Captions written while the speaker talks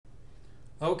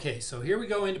Okay, so here we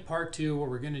go into part two where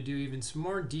we're going to do even some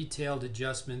more detailed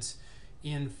adjustments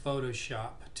in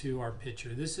Photoshop to our picture.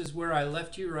 This is where I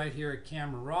left you right here at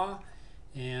Camera Raw,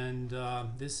 and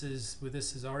this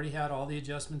has already had all the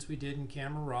adjustments we did in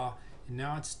Camera Raw, and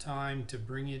now it's time to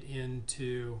bring it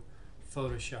into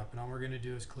Photoshop. And all we're going to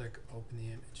do is click Open the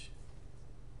Image.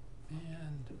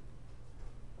 And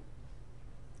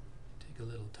take a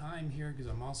little time here because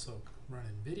I'm also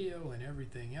running video and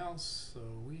everything else, so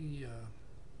we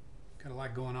got a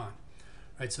lot going on.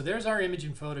 All right, so there's our image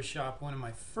in Photoshop. One of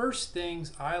my first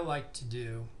things I like to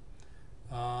do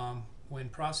when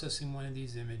processing one of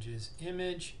these images,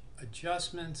 image,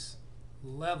 adjustments,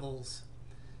 levels.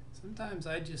 Sometimes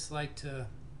I just like to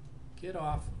get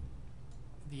off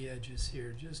the edges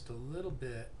here just a little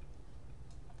bit,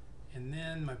 and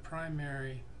then my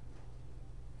primary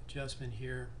adjustment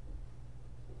here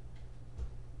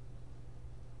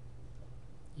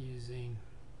using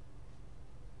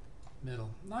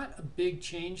middle. Not a big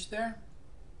change there,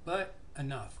 but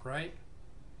enough, right?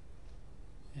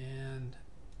 And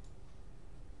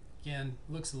again,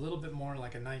 looks a little bit more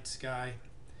like a night sky.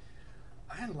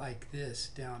 I like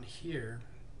this down here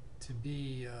to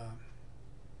be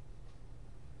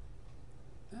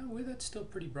well, that's still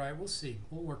pretty bright. We'll see.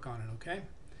 We'll work on it, okay?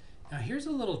 Now here's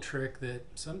a little trick that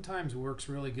sometimes works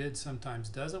really good, sometimes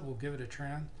doesn't. We'll give it a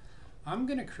try. I'm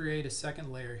going to create a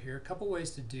second layer here. A couple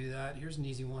ways to do that. Here's an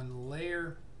easy one.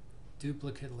 Layer,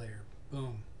 duplicate layer.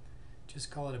 Boom. Just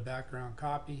call it a background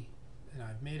copy. And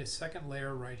I've made a second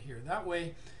layer right here. That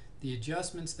way, the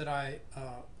adjustments that I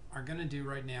are going to do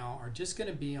right now are just going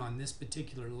to be on this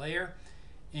particular layer.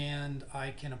 And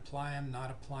I can apply them, not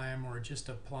apply them, or just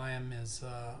apply them as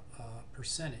a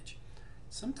percentage.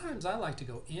 Sometimes I like to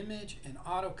go image and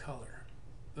auto color.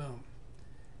 Boom.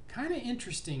 Kind of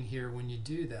interesting here when you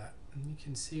do that. And you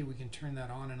can see we can turn that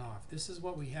on and off. This is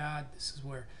what we had, this is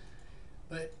where,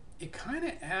 but it kind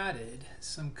of added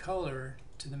some color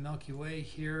to the Milky Way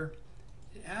here.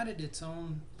 It added its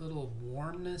own little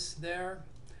warmness there.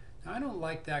 Now I don't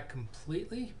like that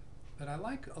completely, but I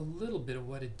like a little bit of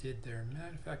what it did there.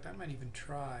 Matter of fact, I might even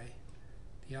try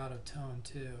the auto tone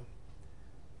too.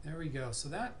 There we go. So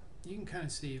that, you can kind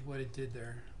of see what it did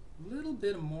there. A little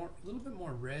bit more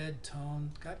red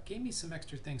tone. Gave me some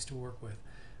extra things to work with.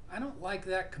 I don't like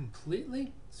that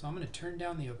completely, so I'm going to turn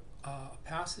down the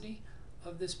opacity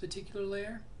of this particular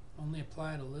layer. Only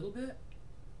apply it a little bit,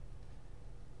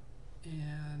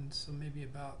 and so maybe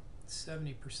about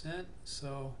 70%.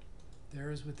 So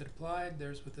there's with it applied,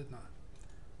 there's with it not.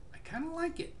 I kind of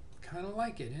like it.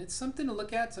 And it's something to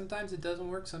look at. Sometimes it doesn't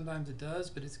work, sometimes it does,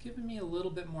 but it's giving me a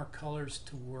little bit more colors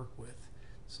to work with.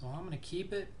 So I'm going to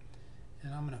keep it.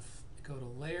 And I'm going to go to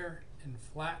layer and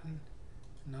flatten,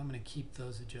 and I'm going to keep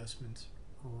those adjustments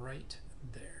right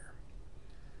there.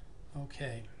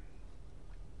 Okay.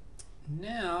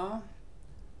 Now,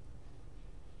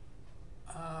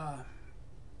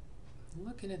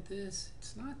 looking at this,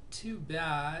 it's not too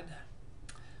bad.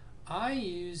 I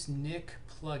use Nik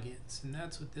plugins, and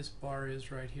that's what this bar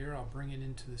is right here. I'll bring it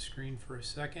into the screen for a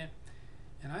second.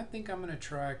 And I think I'm going to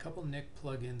try a couple Nik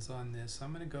plugins on this.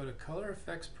 I'm going to go to Color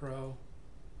Efex Pro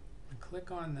and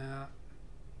click on that.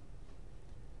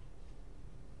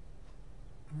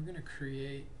 We're going to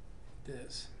create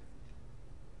this.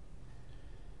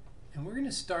 And we're going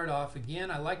to start off,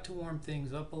 again, I like to warm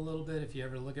things up a little bit. If you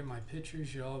ever look at my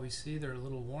pictures, you'll always see they're a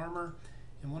little warmer.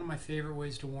 And one of my favorite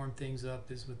ways to warm things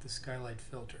up is with the skylight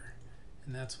filter.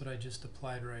 And that's what I just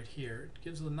applied right here. It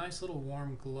gives a nice little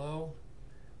warm glow,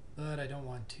 but I don't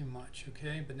want too much,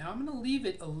 okay? But now I'm going to leave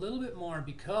it a little bit more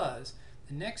because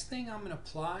the next thing I'm going to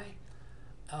apply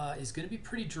is going to be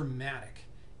pretty dramatic.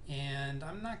 And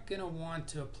I'm not going to want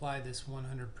to apply this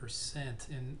 100%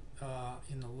 in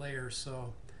the layer,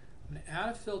 so I'm going to add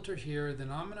a filter here,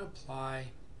 then I'm going to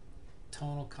apply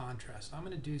tonal contrast. I'm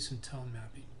going to do some tone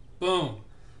mapping. Boom!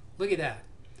 Look at that.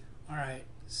 Alright,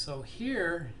 so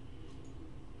here,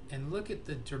 and look at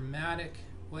the dramatic,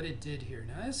 what it did here.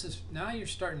 Now you're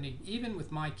starting to, even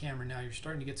with my camera now, you're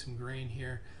starting to get some grain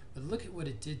here, but look at what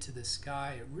it did to the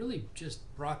sky. It really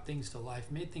just brought things to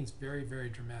life, made things very, very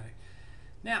dramatic.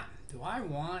 Now, do I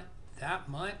want that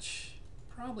much?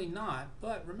 Probably not,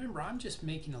 but remember, I'm just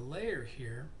making a layer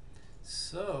here,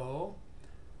 so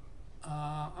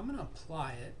I'm going to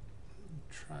apply it.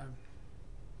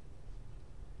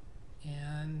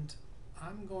 And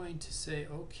I'm going to say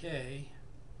OK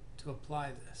to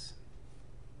apply this.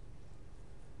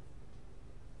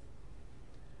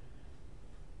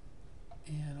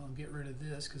 And I'll get rid of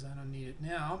this because I don't need it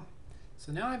now.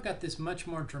 So now I've got this much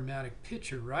more dramatic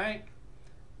picture, right?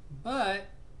 But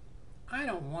I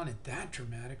don't want it that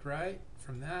dramatic, right?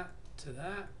 From that to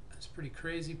that. That's pretty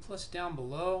crazy. Plus down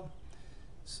below.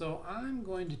 So I'm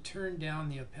going to turn down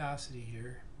the opacity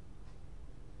here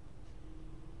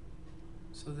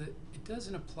so that it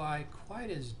doesn't apply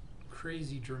quite as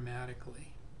crazy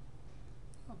dramatically.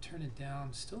 I'll turn it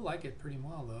down. Still like it pretty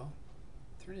well though.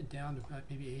 Turn it down to about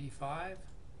maybe 85.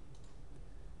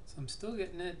 So I'm still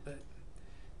getting it, but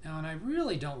now, and I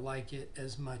really don't like it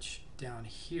as much down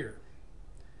here.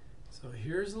 So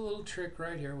here's a little trick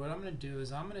right here. What I'm going to do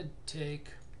is I'm going to take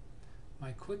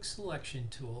my quick selection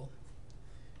tool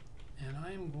and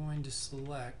I'm going to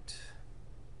select,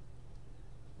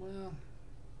 well,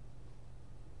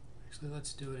 actually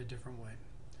let's do it a different way.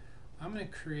 I'm going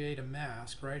to create a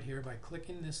mask right here by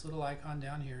clicking this little icon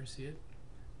down here. See it?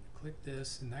 Click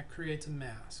this and that creates a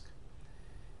mask.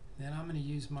 Then I'm going to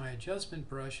use my adjustment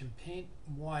brush and paint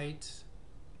white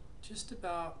just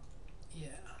about,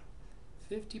 yeah,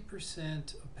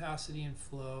 50% opacity and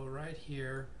flow right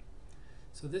here.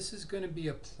 So this is going to be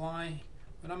applying.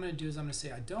 What I'm going to do is I'm going to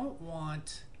say I don't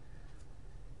want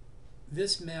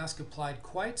this mask applied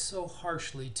quite so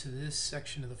harshly to this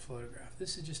section of the photograph.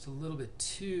 This is just a little bit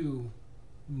too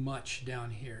much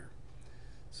down here.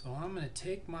 So I'm going to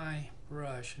take my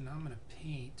brush and I'm going to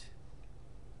paint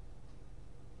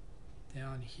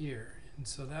down here. And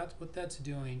so that's what that's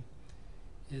doing,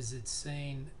 is it's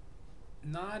saying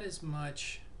not as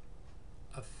much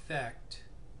effect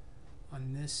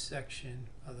on this section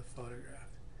of the photograph.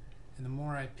 And the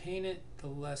more I paint it, the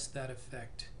less that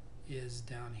effect is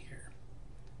down here.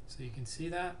 So you can see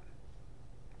that.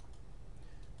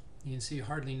 You can see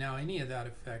hardly now any of that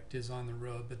effect is on the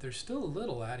road, but there's still a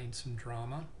little adding some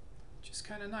drama, which is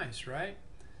kind of nice, right?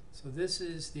 So this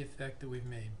is the effect that we've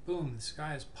made. Boom, the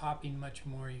sky is popping much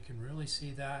more. You can really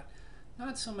see that.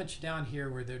 Not so much down here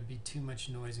where there'd be too much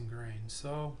noise and grain.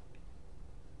 So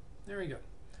there we go.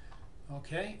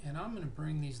 Okay, and I'm going to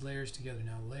bring these layers together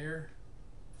now. Layer,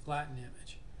 flatten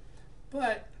image.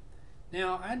 But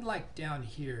now I'd like down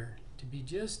here to be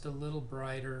just a little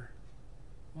brighter.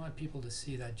 I want people to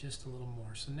see that just a little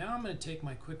more. So now I'm going to take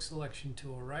my quick selection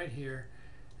tool right here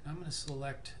and I'm going to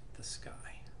select the sky.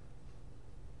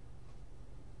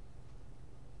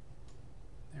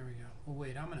 There we go. Well,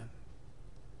 wait, I'm going to,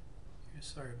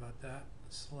 sorry about that,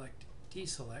 select,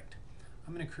 deselect.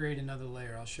 I'm going to create another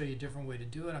layer. I'll show you a different way to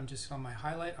do it. I'm just on my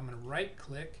highlight. I'm going to right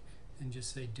click and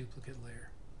just say duplicate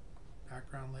layer.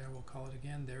 Background layer, we'll call it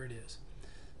again. There it is.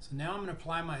 So now I'm going to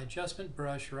apply my adjustment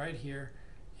brush right here,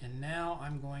 and now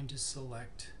I'm going to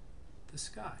select the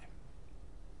sky.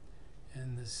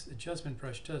 And this adjustment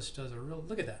brush just does a real,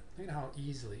 look at that. Look at how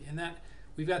easily, and that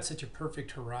we've got such a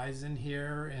perfect horizon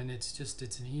here, and it's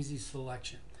an easy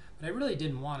selection. But I really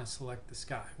didn't want to select the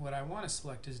sky. What I want to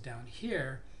select is down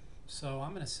here. So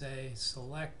I'm going to say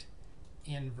select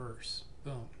inverse.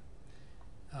 Boom.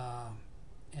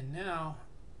 And now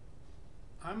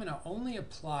I'm going to only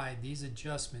apply these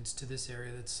adjustments to this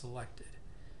area that's selected.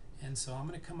 And so I'm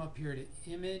going to come up here to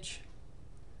image,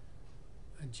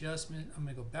 adjustment. I'm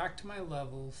going to go back to my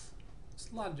levels. There's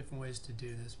a lot of different ways to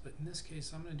do this, but in this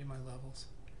case I'm going to do my levels.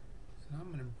 And I'm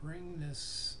going to bring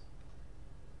this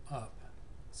up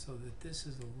so that this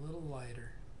is a little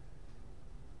lighter.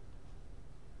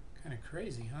 Kind of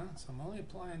crazy, huh? So I'm only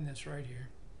applying this right here.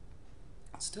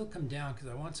 I'll still come down because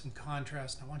I want some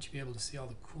contrast. And I want you to be able to see all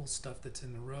the cool stuff that's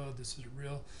in the road. This is a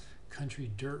real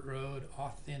country dirt road,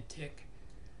 authentic.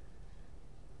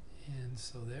 And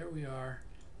so there we are.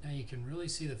 Now you can really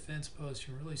see the fence post.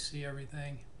 You can really see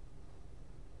everything.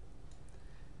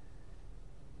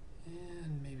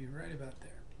 And maybe right about there.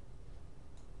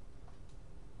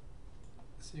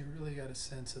 So you really got a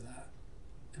sense of that.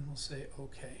 And we'll say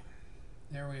okay.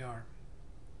 There we are.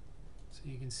 So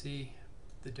you can see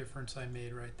the difference I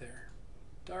made right there.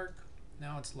 Dark,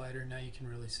 now it's lighter, now you can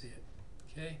really see it.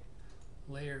 Okay,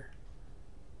 layer,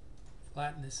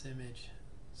 flatten this image,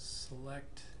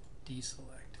 select,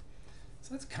 deselect.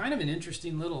 So that's kind of an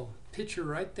interesting little picture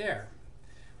right there.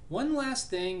 One last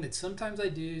thing that sometimes I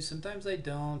do, sometimes I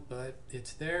don't, but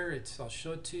it's there. I'll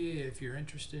show it to you if you're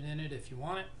interested in it, if you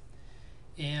want it.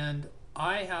 And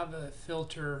I have a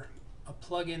filter, a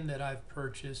plugin that I've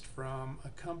purchased from a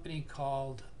company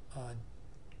called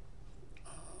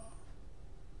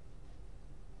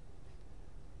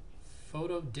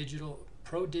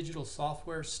Pro Digital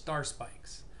Software Star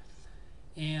Spikes.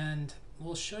 And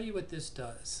we'll show you what this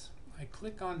does. I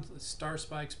click on Star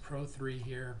Spikes Pro 3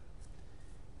 here,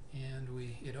 and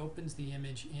it opens the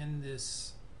image in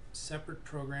this separate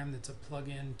program that's a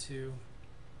plugin to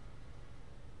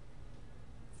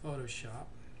Photoshop.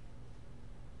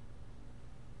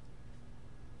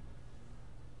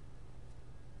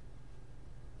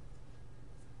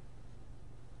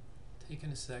 taking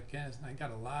a second. I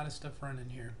got a lot of stuff running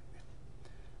here.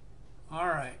 All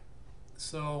right,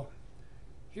 so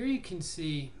here you can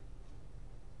see,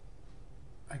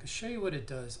 I can show you what it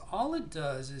does. All it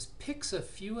does is picks a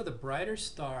few of the brighter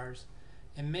stars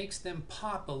and makes them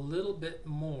pop a little bit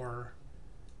more.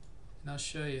 And I'll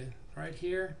show you right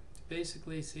here.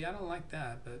 Basically, see, I don't like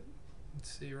that, but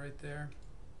let's see right there.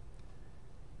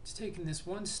 It's taking this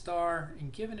one star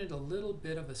and giving it a little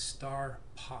bit of a star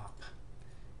pop.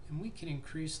 And we can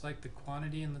increase like the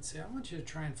quantity, and let's say I want you to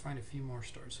try and find a few more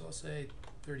stars. So I'll say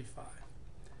 35.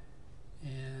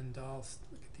 And I'll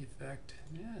look at the effect.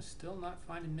 Yeah, still not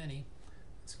finding many.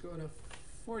 Let's go to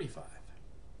 45.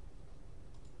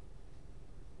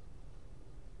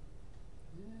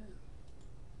 Yeah.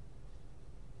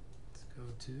 Let's go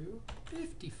to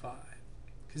 55.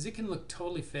 Because it can look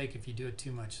totally fake if you do it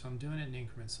too much. So I'm doing it in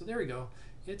increments. So there we go.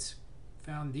 It's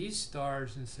found these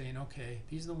stars and saying, okay,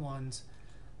 these are the ones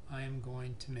I am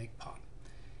going to make pop.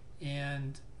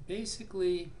 And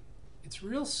basically, it's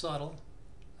real subtle.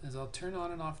 As I'll turn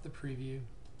on and off the preview.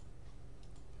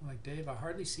 I'm like, Dave, I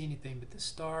hardly see anything, but this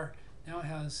star now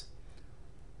has,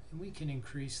 and we can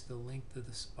increase the length of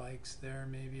the spikes there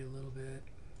maybe a little bit,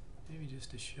 maybe just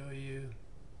to show you.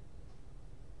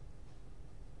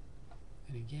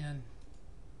 And again,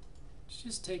 it's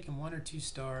just taking one or two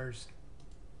stars,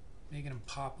 making them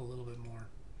pop a little bit more.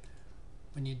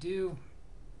 When you do,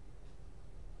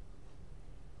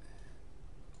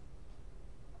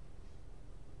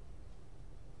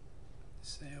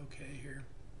 say okay here.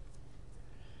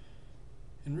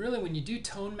 And really, when you do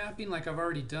tone mapping like I've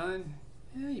already done,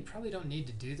 you probably don't need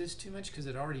to do this too much because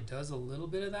it already does a little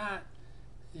bit of that.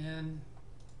 And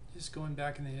just going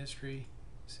back in the history,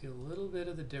 see a little bit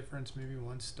of the difference, maybe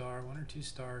one star, one or two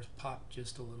stars pop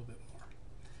just a little bit more.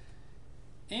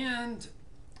 And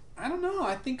I don't know,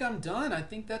 I think I'm done. I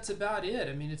think that's about it.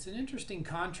 I mean, it's an interesting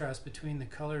contrast between the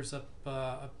colors up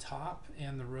top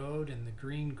and the road and the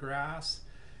green grass.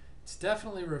 It's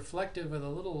definitely reflective of the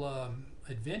little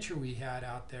adventure we had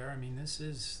out there. I mean, this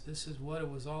is what it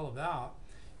was all about.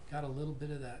 Got a little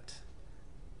bit of that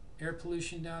air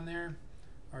pollution down there,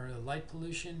 or the light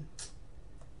pollution,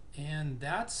 and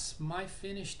that's my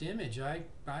finished image. I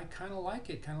kind of like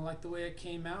it, kind of like the way it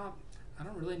came out. I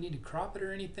don't really need to crop it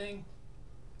or anything.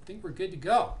 I think we're good to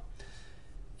go.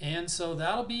 And so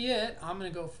that'll be it. I'm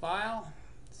going to go File,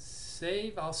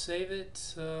 Save. I'll save it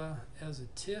as a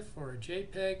TIFF or a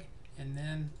JPEG, and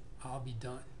then I'll be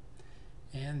done.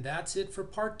 And that's it for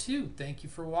part 2. Thank you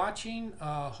for watching.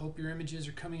 Hope your images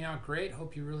are coming out great.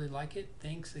 Hope you really like it.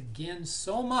 Thanks again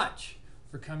so much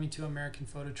for coming to American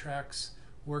Photo Track's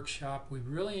workshop. We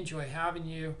really enjoy having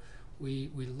you. We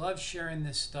love sharing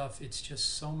this stuff. It's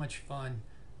just so much fun.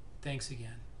 Thanks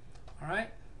again. All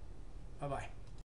right. Bye-bye.